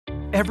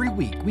Every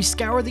week, we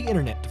scour the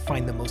internet to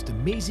find the most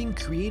amazing,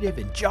 creative,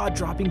 and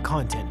jaw-dropping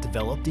content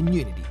developed in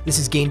Unity. This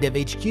is Game Dev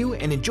HQ,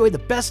 and enjoy the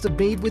best of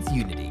Made with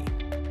Unity.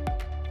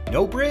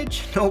 No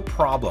Bridge, No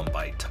Problem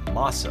by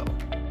Tommaso.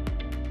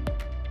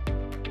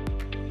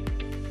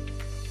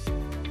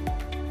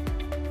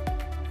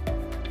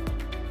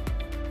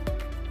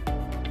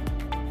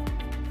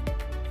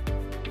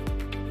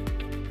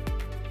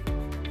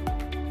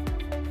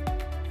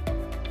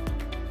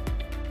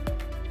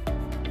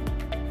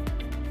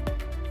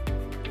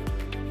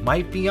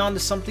 Might Be Onto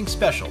Something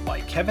Special by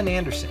Kevin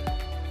Anderson.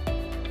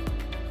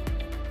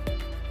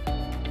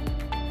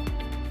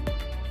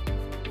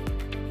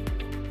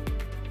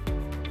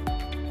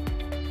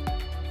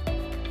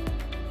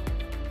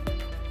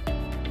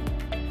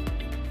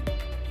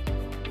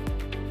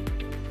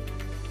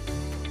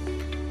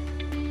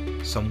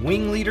 Some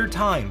Wing Leader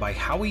Time by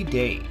Howie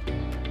Day.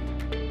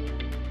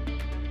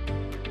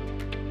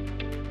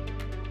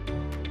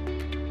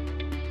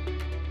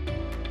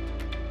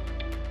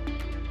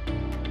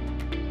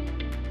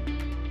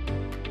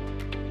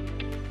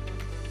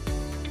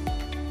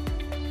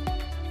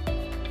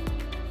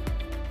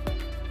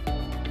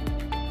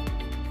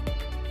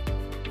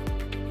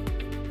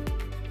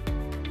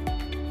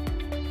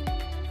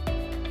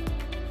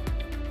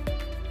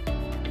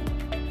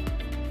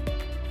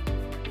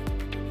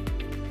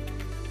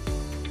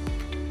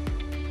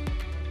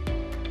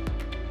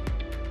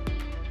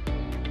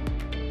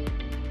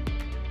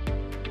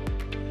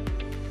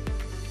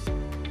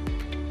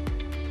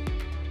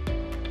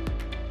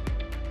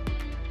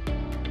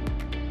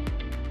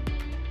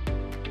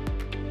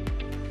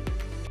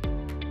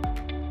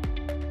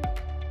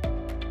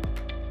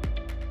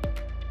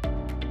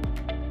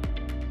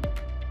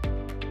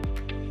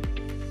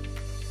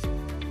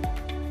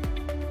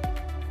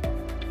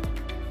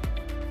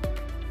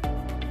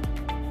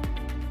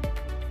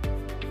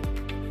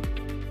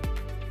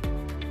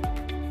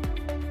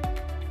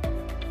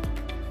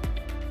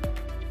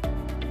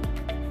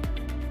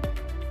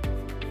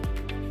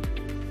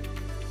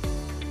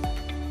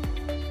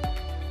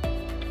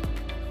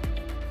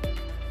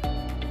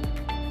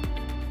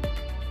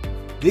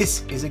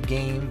 This is a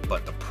Game,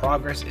 but the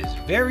Progress is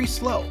Very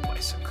Slow by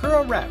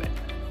Sakura Rabbit.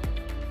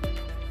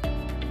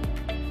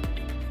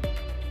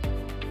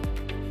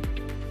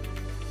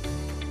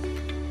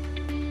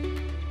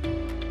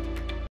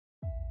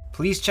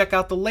 Please check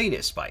out the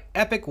latest by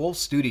Epic Wolf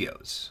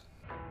Studios.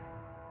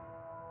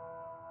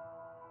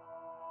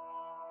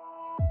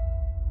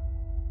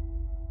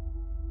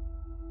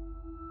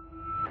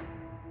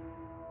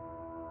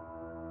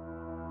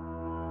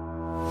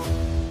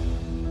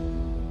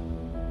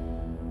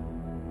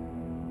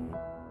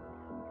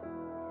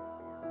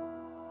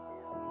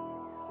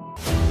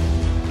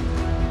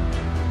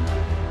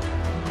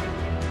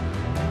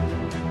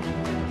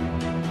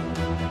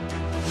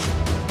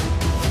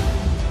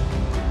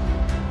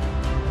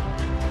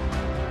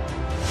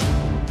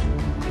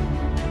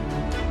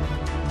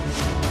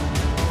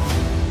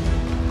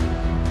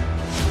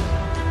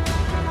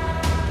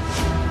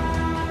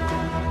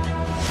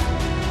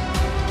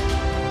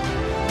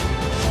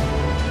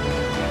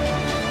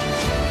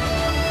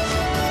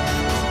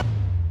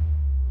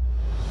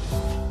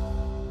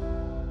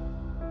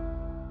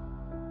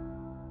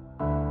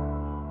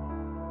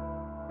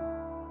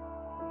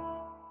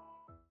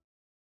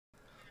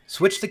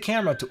 Switch the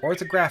Camera to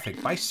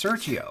Orthographic by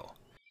Sergio.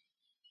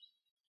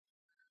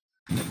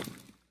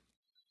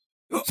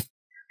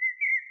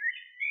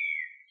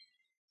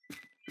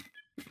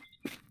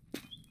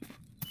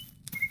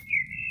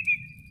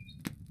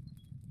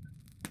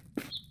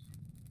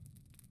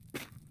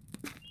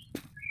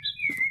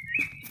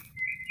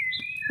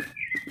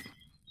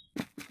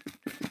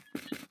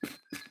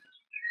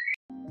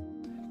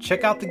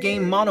 Check out the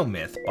game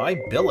Monomyth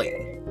by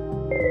Billy.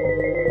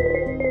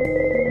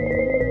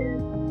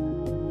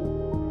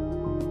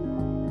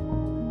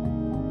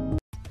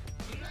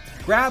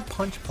 Grab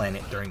Punch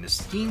Planet during the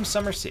Steam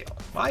Summer Sale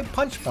by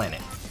Punch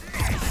Planet.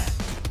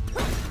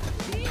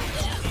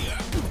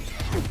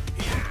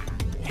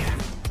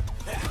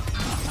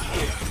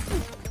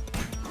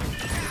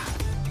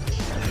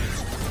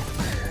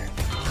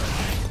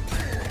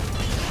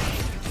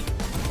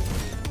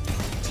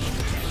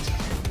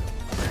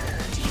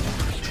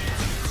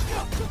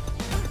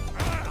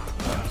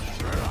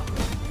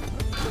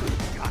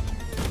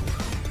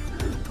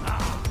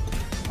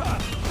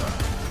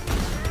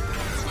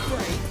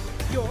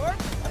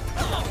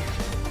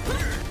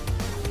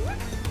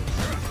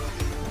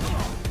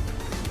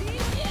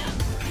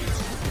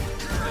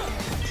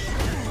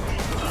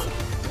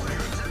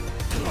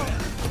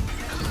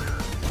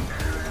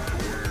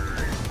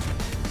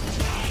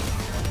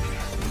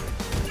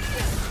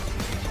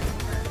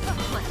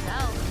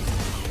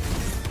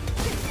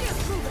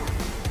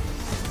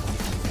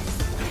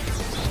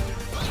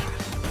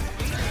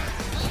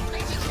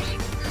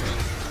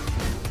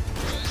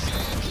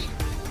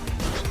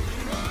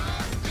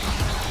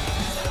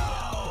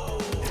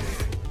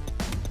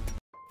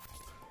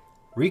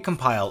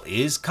 Recompile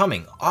is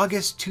coming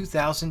August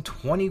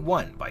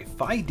 2021 by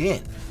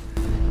Fidin.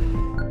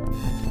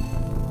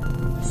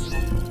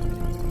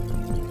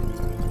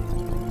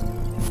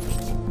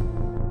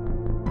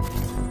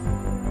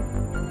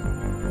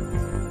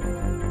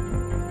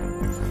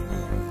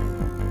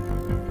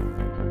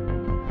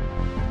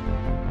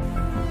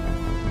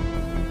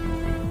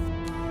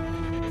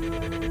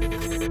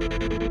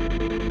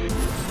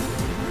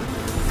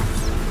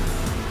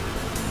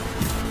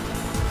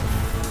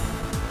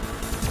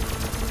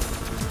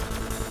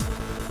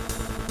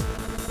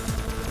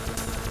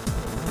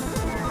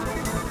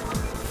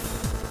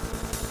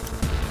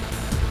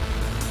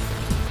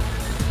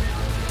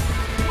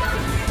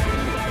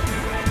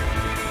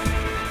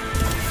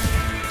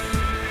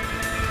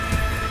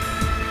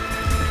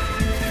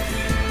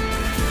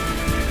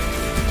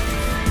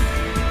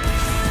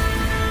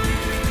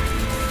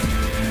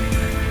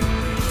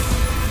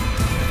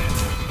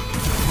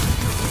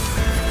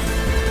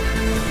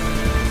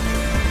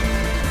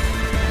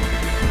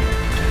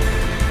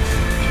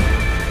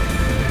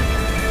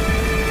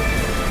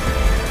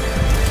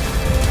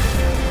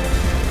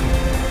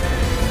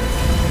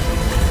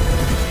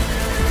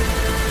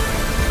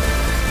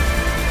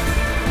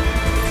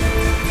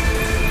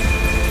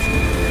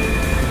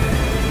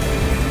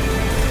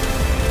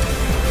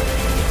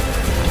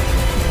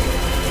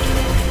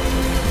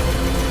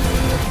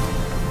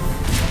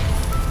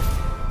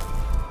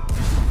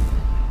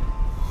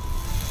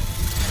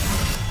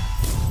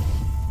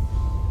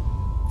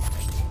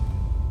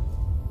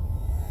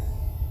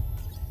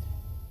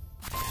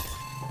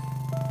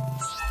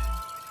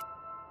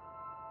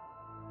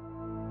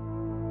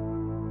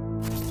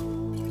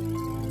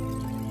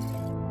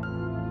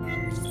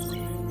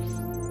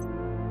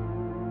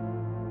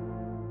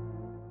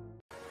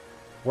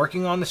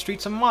 Working on the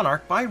Streets of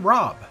Monarch by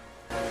Rob.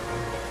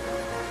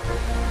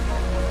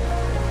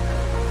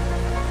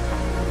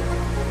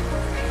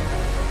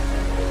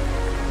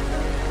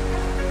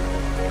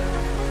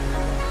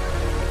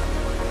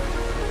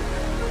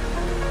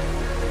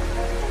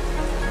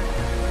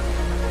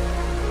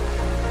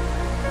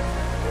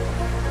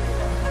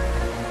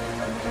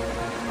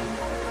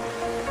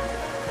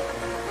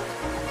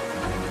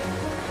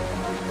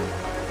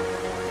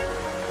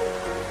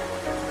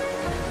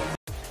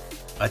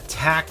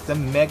 Attack the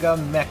Mega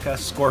Mecha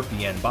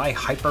Scorpion by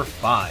Hyper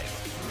 5.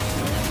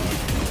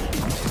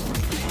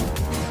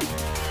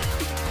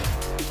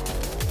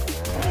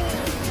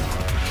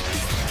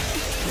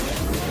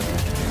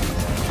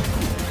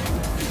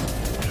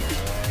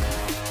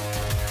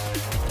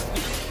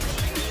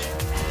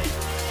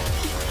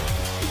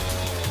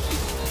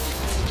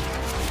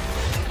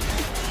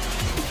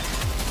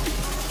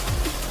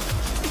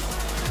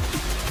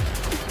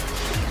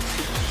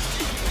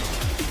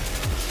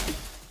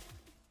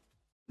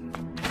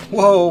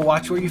 Whoa,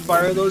 watch where you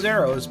fire those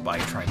arrows by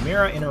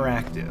Trimera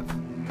Interactive.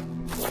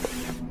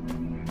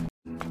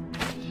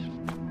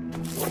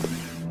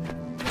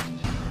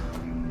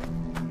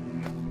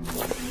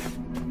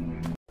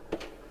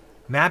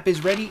 Map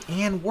is ready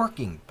and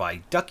working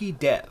by Ducky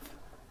Dev.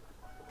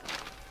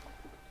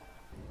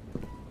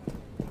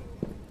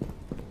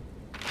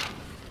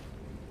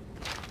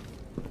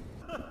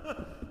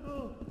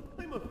 Oh,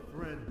 I'm a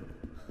friend.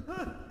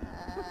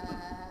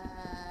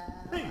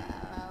 Hey!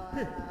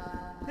 Hey!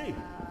 Hey!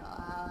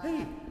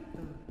 Hey!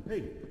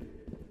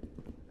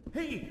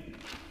 Hey!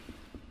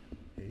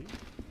 Hey!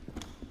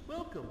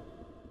 Welcome!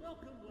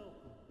 Welcome,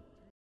 welcome.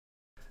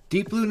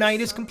 Deep Blue Night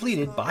is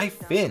completed by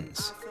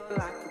Fins.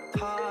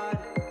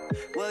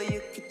 Well,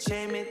 you could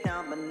chain me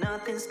down, but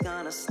nothing's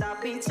gonna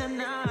stop me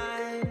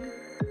tonight.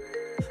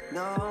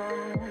 No.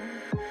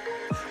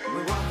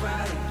 We walk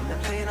right in, they're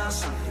playing our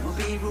song. It will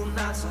be room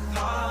nights of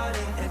party,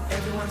 and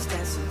everyone's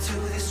dancing to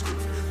this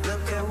groove.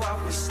 Look at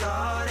what we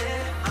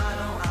started. I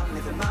know I'm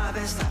living my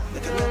best life.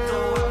 Look at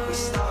what we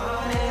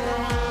started.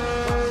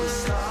 What we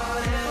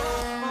started.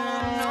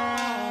 Oh, no,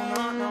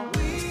 no, no.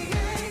 We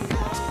ain't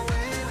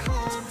going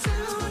home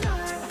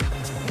tonight.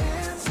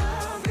 Hands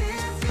up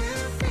if you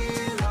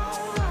feel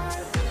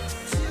alright.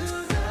 To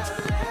the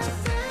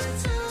left and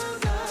to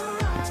the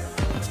right.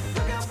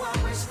 Look at what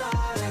we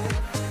started.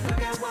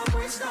 Look at what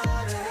we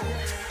started.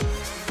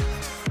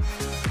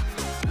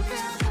 Look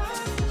at what,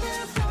 look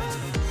at what.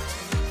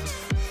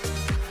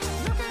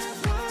 Look at what, look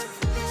at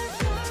what.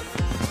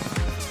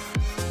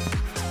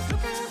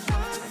 Look at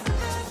what,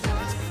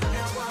 look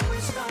at what we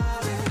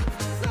started.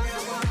 Look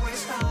at what we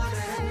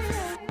started.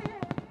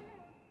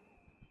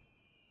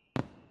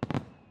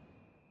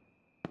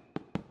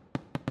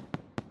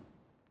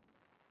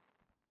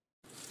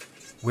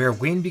 Where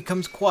Wind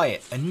Becomes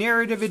Quiet, a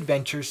narrative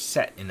adventure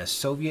set in a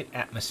Soviet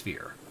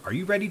atmosphere. Are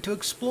you ready to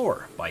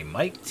explore? By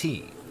Mike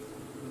T.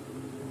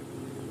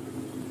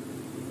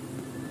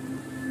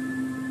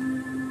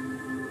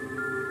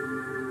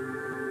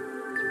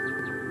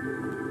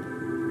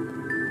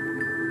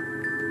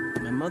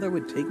 My mother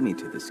would take me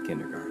to this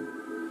kindergarten.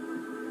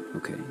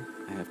 Okay,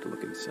 I have to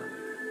look inside.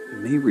 I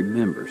may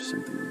remember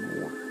something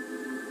more.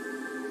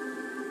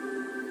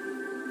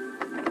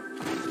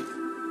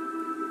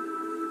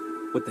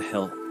 What the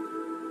hell?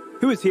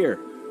 Who is here?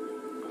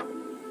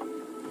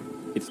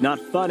 It's not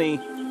funny.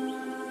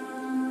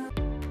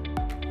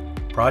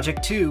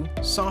 Project 2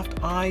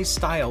 Soft Eyes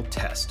Style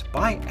Test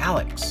by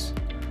Alex.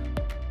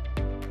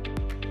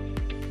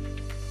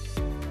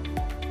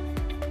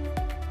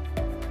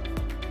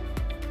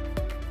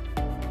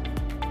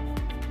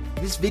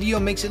 This video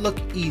makes it look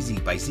easy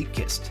by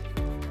Zekist.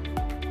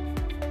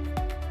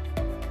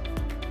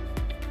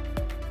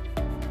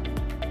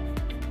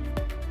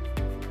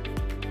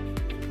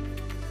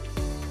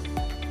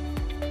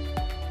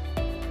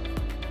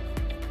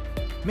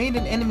 made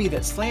an enemy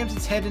that slams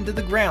its head into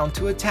the ground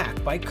to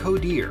attack by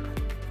Codir.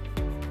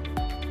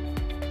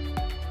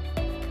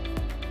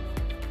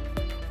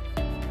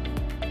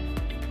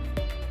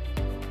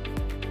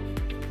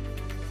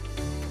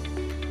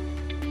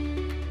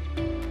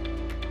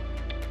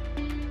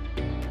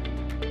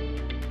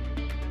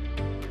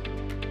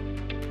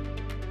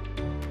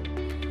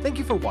 Thank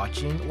you for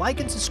watching. Like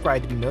and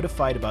subscribe to be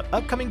notified about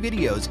upcoming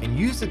videos, and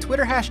use the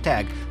Twitter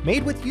hashtag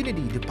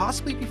MadeWithUnity to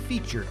possibly be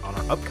featured on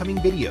our upcoming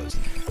videos.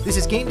 This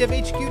is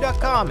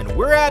GameDevHQ.com, and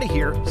we're out of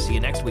here. See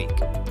you next week.